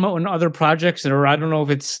then they're promoting other projects, or I don't know if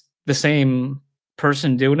it's the same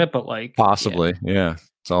person doing it, but like possibly, yeah.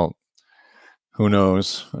 It's all who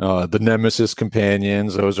knows. The Nemesis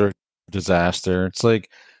companions, those are a disaster. It's like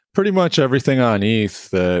pretty much everything on ETH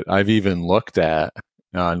that I've even looked at,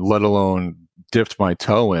 let alone dipped my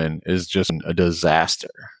toe in, is just a disaster.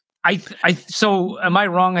 So am I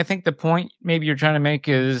wrong? I think the point maybe you're trying to make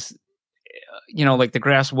is, like the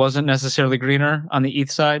grass wasn't necessarily greener on the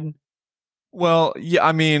ETH side. Well, yeah,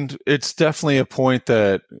 I mean, it's definitely a point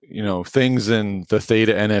that, things in the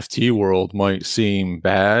Theta NFT world might seem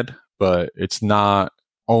bad, but it's not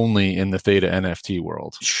only in the Theta NFT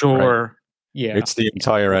world. Sure. Right? Yeah. It's the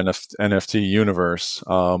entire NFT universe.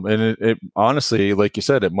 And it honestly, like you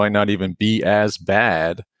said, it might not even be as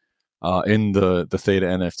bad in the Theta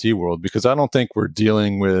NFT world, because I don't think we're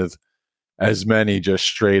dealing with as many just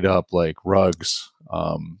straight up like rugs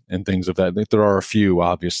and things of that. I think there are a few,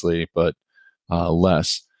 obviously, but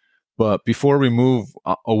less. But before we move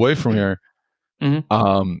away from here,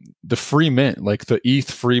 the free mint, like the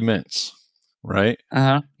ETH free mints, right?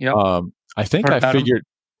 Yep. I think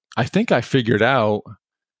I figured out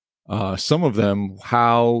some of them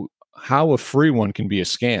how a free one can be a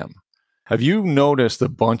scam. Have you noticed a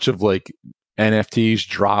bunch of like NFTs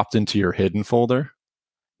dropped into your hidden folder?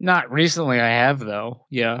 Not recently, I have though.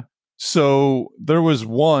 Yeah. So there was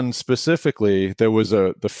one specifically. There was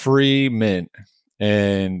the free mint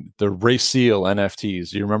and the Race Seal NFTs.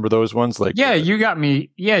 Do you remember those ones? Like, you got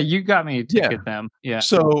me. Yeah, you got me to get them. Yeah.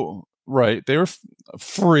 So right, they were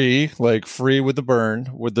free, like free with the burn,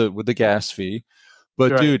 with the gas fee.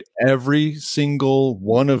 But right. Dude, every single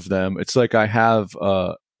one of them, it's like I have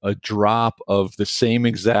a drop of the same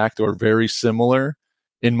exact or very similar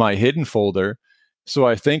in my hidden folder. So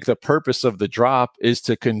I think the purpose of the drop is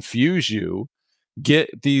to confuse you,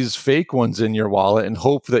 get these fake ones in your wallet, and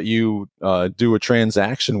hope that you do a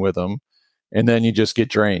transaction with them, and then you just get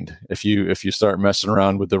drained if you start messing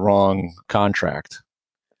around with the wrong contract.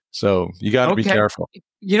 So you got to be careful.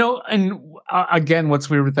 And again, what's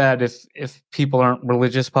weird with that, if people aren't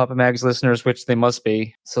religious Papa Mags listeners, which they must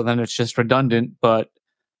be, so then it's just redundant. But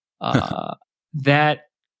that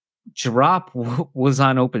drop was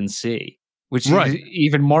on OpenSea, which is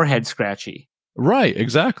even more head scratchy. Right,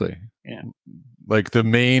 exactly. Yeah. Like the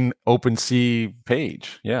main OpenSea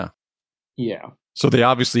page. Yeah. Yeah. So they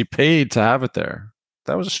obviously paid to have it there.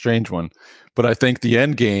 That was a strange one. But I think the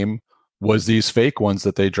end game was these fake ones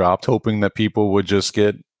that they dropped, hoping that people would just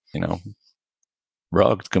get,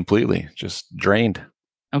 rugged completely, just drained.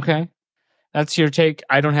 Okay. That's your take.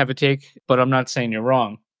 I don't have a take, but I'm not saying you're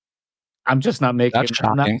wrong. I'm just not making. That's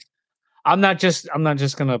shocking. I'm not just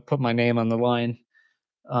gonna put my name on the line,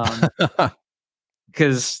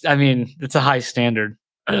 because I mean it's a high standard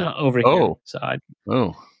over here.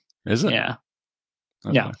 So is it? Yeah,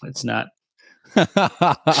 okay. Yeah, it's not.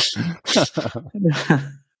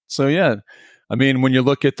 So yeah, I mean, when you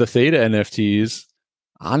look at the Theta NFTs,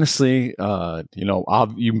 honestly,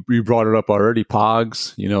 you brought it up already,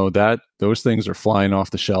 Pogs. That those things are flying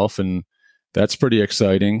off the shelf, and that's pretty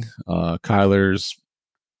exciting. Kyler's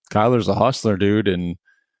a hustler, dude, and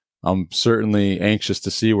I'm certainly anxious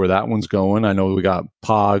to see where that one's going. I know we got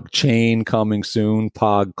Pog Chain coming soon,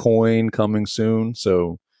 Pog Coin coming soon,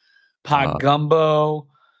 so Pog Gumbo,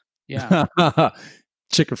 yeah,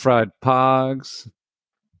 chicken fried Pogs.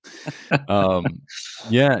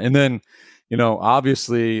 Yeah, and then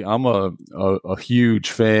obviously I'm a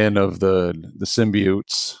huge fan of the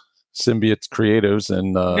symbiote creatives,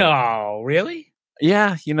 and No, really?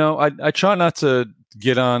 yeah, I try not to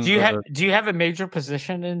get on. Do you have a major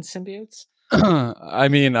position in symbiotes? I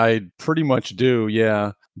mean, I pretty much do,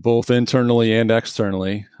 yeah, both internally and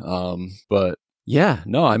externally. But yeah,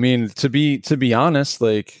 no, I mean, to be honest,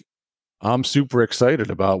 like I'm super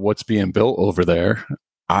excited about what's being built over there.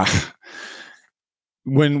 I,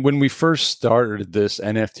 when we first started this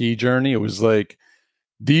NFT journey, it was like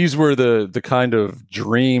these were the kind of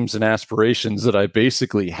dreams and aspirations that I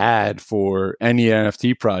basically had for any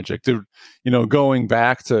NFT project. Going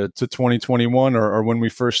back to 2021 or when we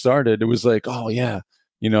first started, it was like, oh yeah,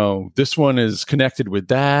 this one is connected with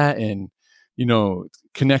that, and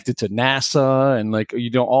connected to NASA, and like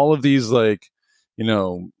all of these like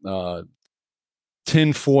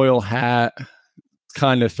tinfoil hat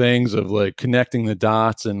kind of things of like connecting the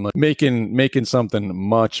dots and like making something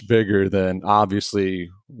much bigger than obviously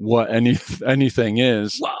what anything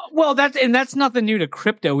is. Well, that's nothing new to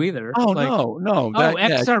crypto either. Oh, like, no.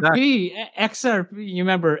 XRP, XRP. You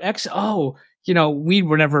remember we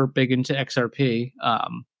were never big into XRP.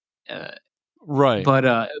 Right.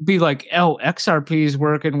 But be like, XRP is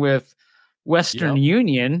working with Western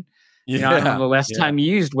Union. Yeah. I don't know the last time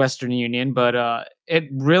you used Western Union, but it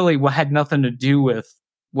really had nothing to do with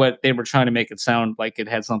what they were trying to make it sound like it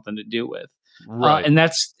had something to do with. Right.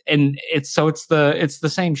 It's the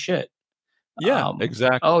same shit. Yeah,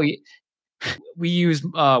 exactly. Oh, we use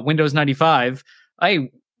Windows 95.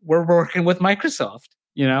 We're working with Microsoft.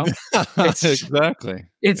 Exactly.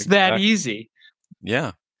 It's that easy.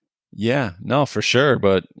 Yeah. No, for sure.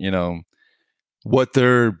 But what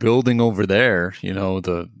they're building over there,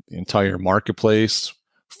 the entire marketplace,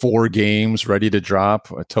 4 games ready to drop,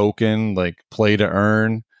 a token, like play to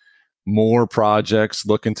earn, more projects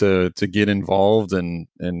looking to get involved and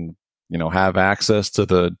have access to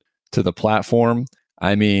the platform.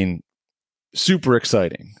 I mean, super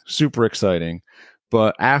exciting.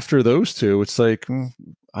 But after those two, it's like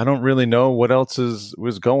I don't really know what else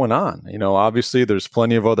was going on. Obviously there's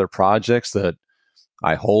plenty of other projects that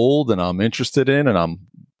I hold and I'm interested in and I'm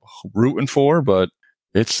rooting for, but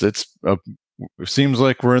it seems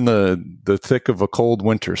like we're in the thick of a cold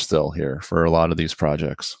winter still here for a lot of these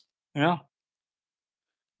projects. Yeah.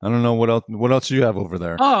 I don't know what else you have over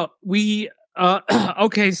there. Oh, we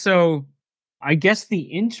okay, so I guess the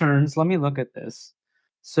interns, let me look at this.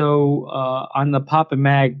 So on the Papa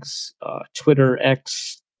Mags Twitter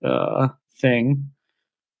X thing,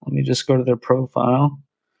 let me just go to their profile.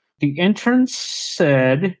 The interns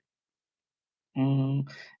said,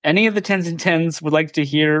 any of the 10s and 10s would like to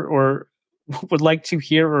hear or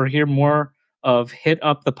hear more of, hit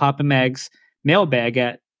up the Papa Mags mailbag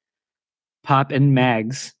at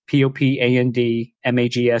popandmags, popandmags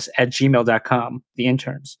 @gmail.com, the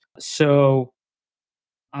interns. So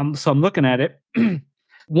I'm looking at it.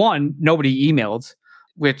 One, nobody emailed,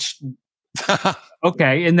 which,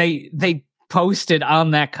 okay. And they posted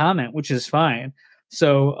on that comment, which is fine.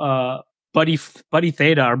 So, Buddy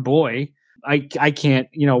Theta, our boy, I can't,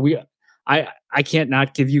 I can't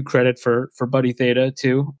not give you credit for Buddy Theta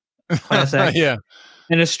too. Yeah.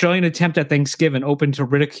 An Australian attempt at Thanksgiving open to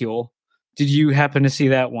ridicule. Did you happen to see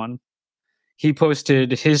that one? He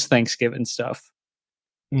posted his Thanksgiving stuff.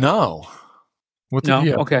 No. What did he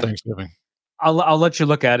have for Thanksgiving? I'll let you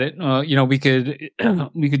look at it. We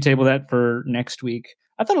could table that for next week.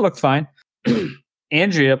 I thought it looked fine.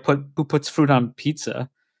 Andrea who puts fruit on pizza,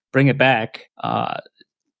 bring it back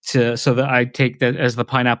so that I take that as the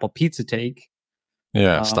pineapple pizza take.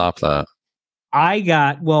 Yeah, stop that. I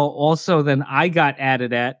got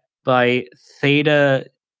added at by Theta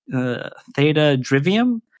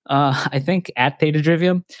Drivium. I think at Theta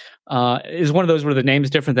Drivium is one of those where the name is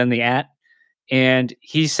different than the at. And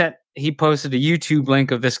he posted a YouTube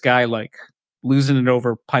link of this guy like losing it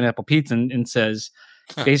over pineapple pizza and says,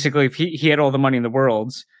 basically, if he had all the money in the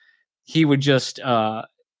world, he would just,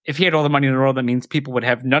 if he had all the money in the world, that means people would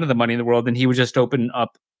have none of the money in the world, and he would just open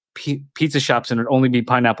up pizza shops and it'd only be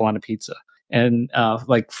pineapple on a pizza and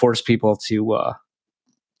like force people to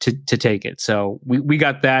take it. So we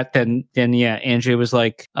got that. Then yeah, Andrea was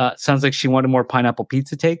like, sounds like she wanted more pineapple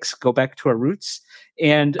pizza takes. Go back to our roots.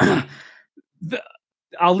 And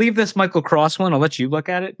I'll leave this Michael Cross one. I'll let you look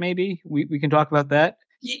at it. Maybe we can talk about that.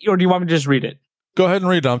 Or do you want me to just read it? Go ahead and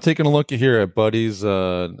read it. I'm taking a look here at Buddy's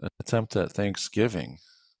attempt at Thanksgiving.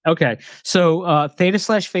 Okay. So Theta /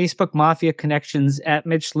 Facebook Mafia connections at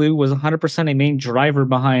Mitch Liu was 100% a main driver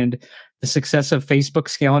behind the success of Facebook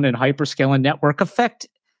scaling and hyperscaling network effect.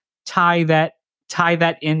 Tie that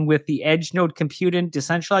in with the edge node computing,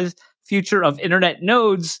 decentralized future of internet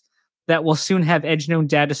nodes that will soon have edge node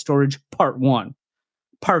data storage, part 1.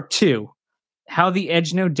 Part 2, how the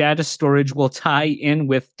edge node data storage will tie in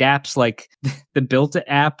with dApps like the Built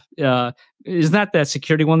app. Isn't that the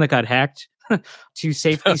security one that got hacked? To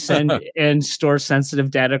safely send and store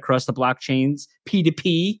sensitive data across the blockchains,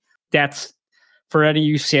 P2P. That's, for any of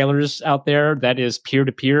you sailors out there, that is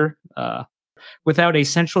peer-to-peer, without a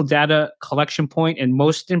central data collection point, and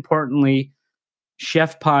most importantly,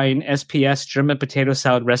 Chef Pine SPS German potato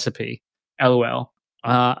salad recipe. LOL.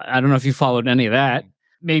 I don't know if you followed any of that.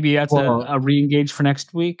 Maybe that's a re-engage for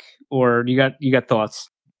next week, or you got thoughts?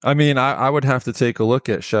 I mean, I would have to take a look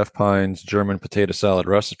at Chef Pine's German potato salad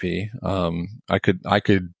recipe. I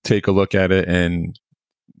could take a look at it and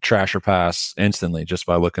trash or pass instantly just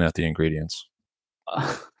by looking at the ingredients.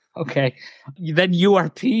 Okay. Then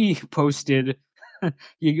URP posted,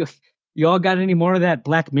 you all got any more of that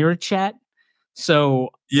Black Mirror chat? So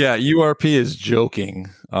yeah, URP is joking.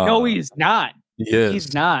 No, he is not. He is.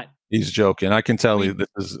 He's not. He's joking. I can tell you this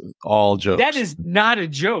is all jokes. That is not a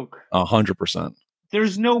joke. 100%.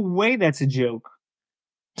 There's no way that's a joke.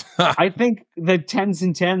 I think the 10s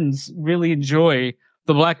and 10s really enjoy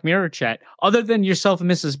the Black Mirror chat. Other than yourself and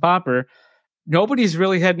Mrs. Popper, nobody's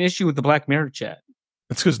really had an issue with the Black Mirror chat.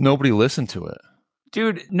 It's because nobody listened to it.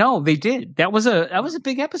 Dude, no, they did. That was a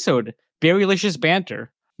big episode. Berrylicious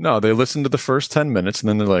banter. No, they listened to the first 10 minutes and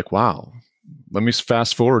then they're like, wow, let me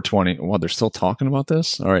fast forward 20. What, they're still talking about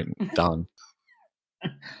this? All right, done.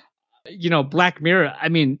 Black Mirror, I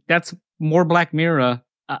mean, that's more Black Mirror.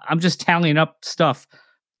 I'm just tallying up stuff.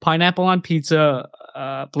 Pineapple on pizza,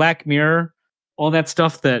 Black Mirror, all that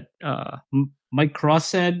stuff that Mike Cross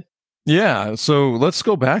said. Yeah, so let's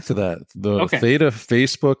go back to that. The Theta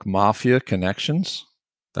Facebook Mafia connections.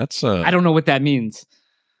 That's I don't know what that means.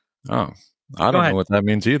 Oh, I don't know what that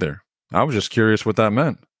means either. I was just curious what that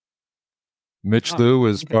meant. Mitch Liu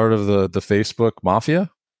is part of the Facebook Mafia?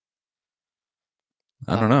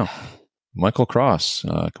 I don't know. Michael Cross,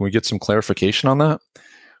 can we get some clarification on that?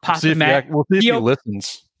 We'll see if he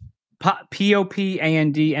listens.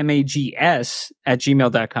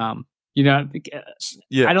 popandmags@gmail.com. Yeah.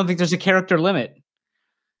 I don't think there's a character limit.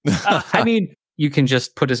 I mean, you can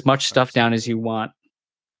just put as much stuff down as you want.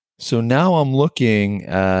 So now I'm looking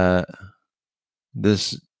at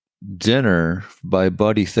this dinner by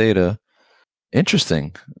Buddy Theta.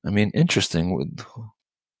 Interesting. I mean, interesting.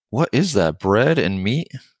 What is that? Bread and meat?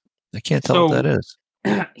 I can't tell what that is.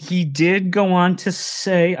 He did go on to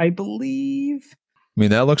say, I believe. I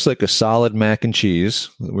mean, that looks like a solid mac and cheese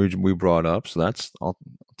that we brought up. So I'll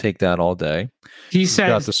take that all day. He says,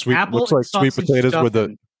 got the sweet, looks like sweet potatoes with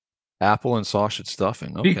the apple and sausage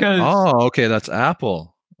stuffing. Okay. Okay, that's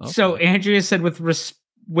apple. Okay. So Andrea said,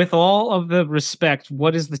 with all of the respect,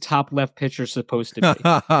 what is the top left picture supposed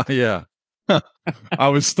to be? Yeah. I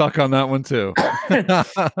was stuck on that one too.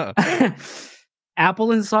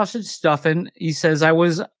 Apple and sausage stuffing. He says, I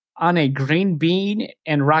was on a green bean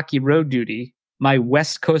and rocky road duty. My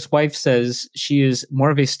West Coast wife says she is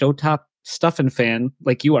more of a stovetop stuffing fan,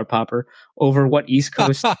 like you are, Popper, over what East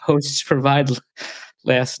Coast hosts provide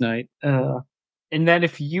last night. And then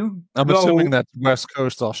if you I'm assuming that's West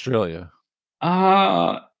Coast Australia.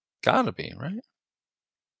 Gotta be, right?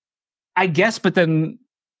 I guess, but then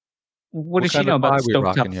what does she know about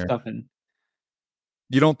stovetop stuffing?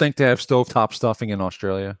 You don't think they have stovetop stuffing in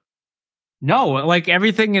Australia? No, like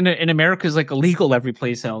everything in America is like illegal every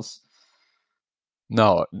place else.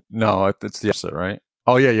 No, it's the opposite, right?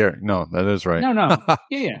 Oh yeah. No, that is right. No.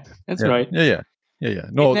 Yeah, that's right. Yeah.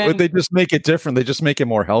 No, then, they just make it different. They just make it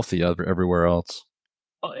more healthy everywhere else.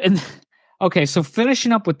 And okay, so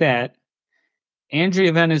finishing up with that,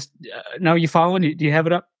 Andrea then is now you following? Do you have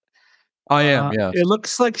it up? I am. Yeah. It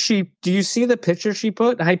looks like she. Do you see the picture she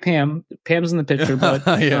put? Hi, Pam. Pam's in the picture, but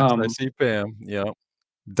yeah, I see Pam. Yeah,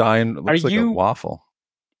 dying. Looks like a waffle.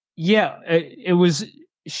 Yeah, it was.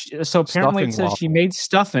 So apparently, it says she made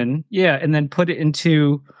stuffing. Yeah, and then put it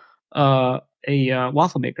into a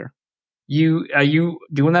waffle maker. Are you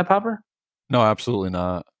doing that, Popper? No, absolutely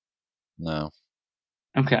not. No.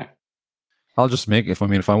 Okay. I'll just make if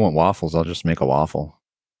I want waffles, I'll just make a waffle.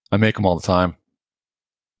 I make them all the time.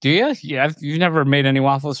 Do you? Yeah, you've never made any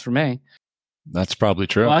waffles for me. That's probably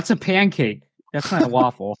true. Well, that's a pancake. That's not a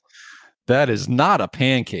waffle. That is not a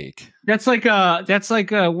pancake. That's like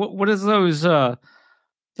what is those?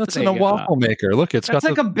 That's in a waffle maker. Look, it's got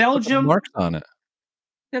a Belgium marks on it.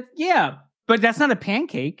 Yeah, but that's not a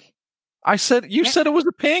pancake. I said you said it was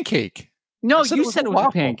a pancake. No, you said it was a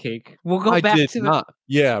pancake. We'll go back to the.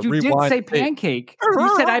 Yeah, you did say pancake.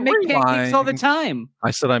 You said I make pancakes all the time. I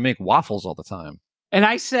said I make waffles all the time. And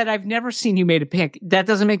I said, I've never seen you made a pancake. That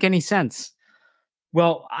doesn't make any sense.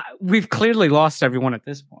 Well, we've clearly lost everyone at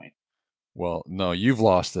this point. Well, no, you've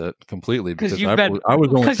lost it completely because You've I was only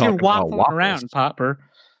because you're talking about waffling waffles. around, Popper.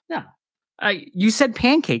 No, you said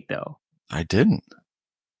pancake though. I didn't.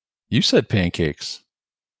 You said pancakes.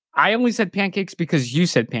 I only said pancakes because you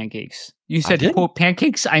said pancakes. You said, didn't. quote,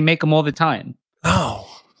 pancakes. I make them all the time. Oh.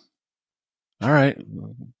 All right.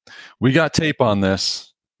 We got tape on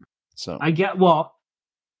this. So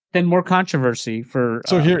then more controversy for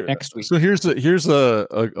next week. So here's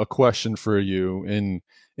a question for you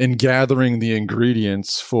in gathering the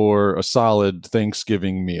ingredients for a solid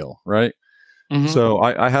Thanksgiving meal, right? Mhm. So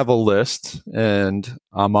I have a list, and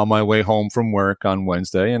I'm on my way home from work on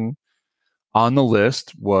Wednesday, and on the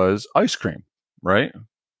list was ice cream, right?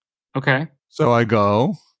 Okay. So I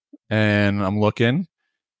go and I'm looking,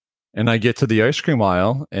 and I get to the ice cream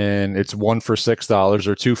aisle, and it's 1 for $6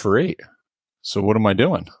 or 2 for $8. So what am I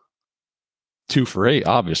doing? 2 for $8,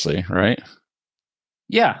 obviously, right?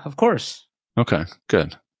 Yeah, of course. Okay,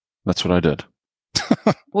 good. That's what I did.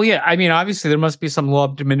 Well, yeah. I mean, obviously, there must be some law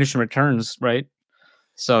of diminishing returns, right?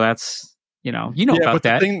 So that's about but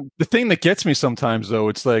that. The thing that gets me sometimes, though,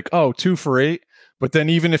 it's like, 2 for $8, but then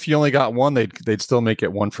even if you only got one, they'd still make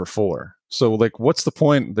it 1 for $4. So, like, what's the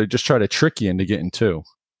point? They just try to trick you into getting 2.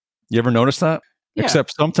 You ever notice that? Yeah.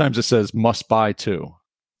 Except sometimes it says must buy 2.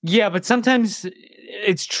 Yeah, but sometimes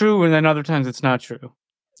it's true, and then other times it's not true.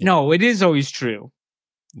 No, it is always true.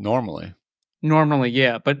 Normally,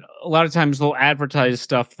 yeah, but a lot of times they'll advertise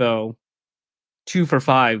stuff though, 2 for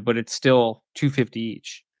 $5, but it's still $2.50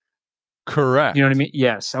 each. Correct. You know what I mean?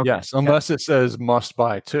 Yes. Okay. Yes, unless it says must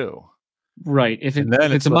buy 2. Right. If And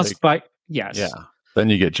then it's a must buy, yes. Yeah. Then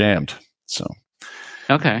you get jammed. So.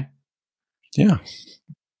 Okay. Yeah.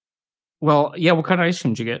 Well, yeah. What kind of ice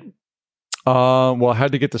cream did you get? Well, I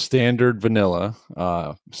had to get the standard vanilla,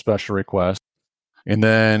 special request, and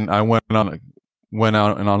then I went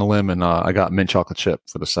out and on a limb, and I got mint chocolate chip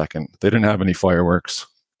for the second. They didn't have any fireworks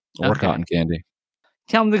or cotton candy.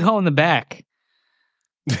 Tell them to go in the back.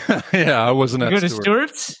 Yeah, I wasn't at Go to Stewart's.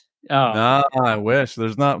 Stewart's. Oh, Nah, I wish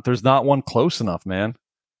there's not one close enough, man.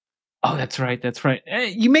 Oh, that's right.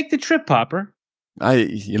 You make the trip, Popper.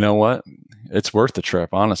 You know what? It's worth the trip,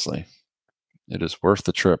 honestly. It is worth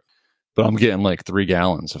the trip. But I'm getting like 3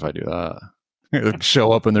 gallons if I do that.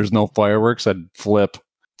 Show up and there's no fireworks, I'd flip.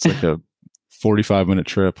 It's like a 45-minute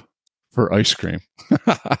trip for ice cream.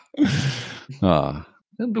 It'll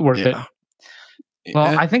be worth it.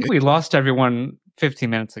 Well, I think we lost everyone 15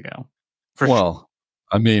 minutes ago. Sure.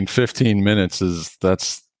 I mean, 15 minutes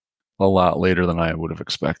that's a lot later than I would have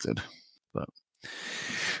expected.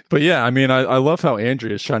 But yeah, I mean, I love how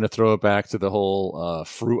Andrea is trying to throw it back to the whole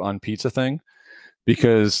fruit on pizza thing.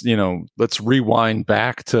 Because, let's rewind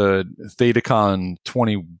back to ThetaCon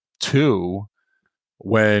 22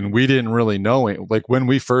 when we didn't really know it. Like when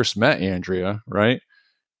we first met Andrea, right?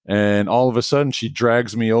 And all of a sudden she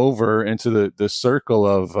drags me over into the circle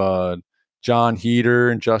of John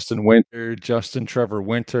Heater and Justin Trevor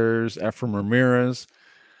Winters, Ephraim Ramirez.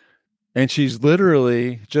 And she's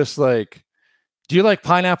literally just like, do you like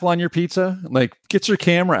pineapple on your pizza? Like gets her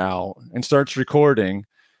camera out and starts recording.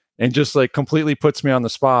 And just like completely puts me on the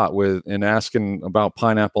spot and asking about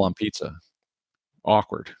pineapple on pizza.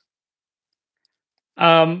 Awkward.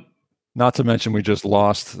 Not to mention we just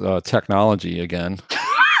lost technology again.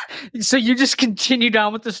 So you just continued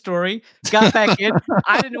on with the story, got back in.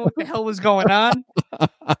 I didn't know what the hell was going on.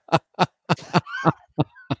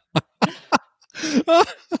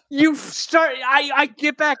 You start. I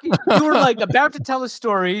get back. You were like about to tell a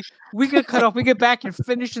story. We get cut off. We get back. You're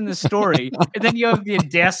finishing the story, and then you have the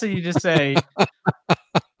audacity to say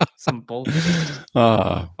some bullshit.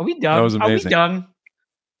 Are we done? That was amazing. Are we done?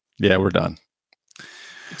 Yeah, we're done.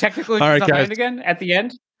 Technically, all right, guys. Again at the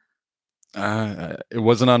end. It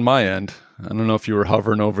wasn't on my end. I don't know if you were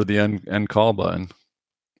hovering over the end call button.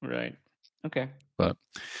 Right. Okay. But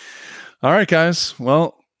all right, guys.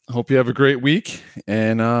 Well. Hope you have a great week,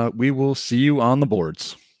 and we will see you on the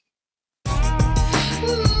boards.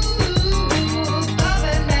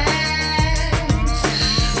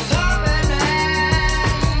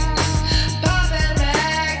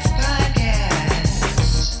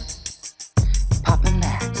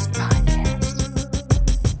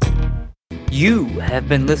 You have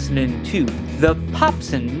been listening to the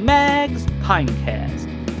Pops and Mags Pinecast.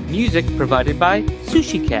 Music provided by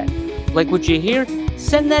Sushi Cat. Like what you hear?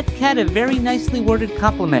 Send that cat a very nicely worded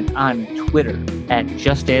compliment on Twitter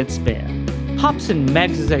 @JustAddSpam. Pops and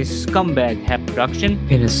Mags is a Scumbag Hat production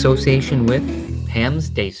in association with Pam's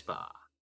Day Spa.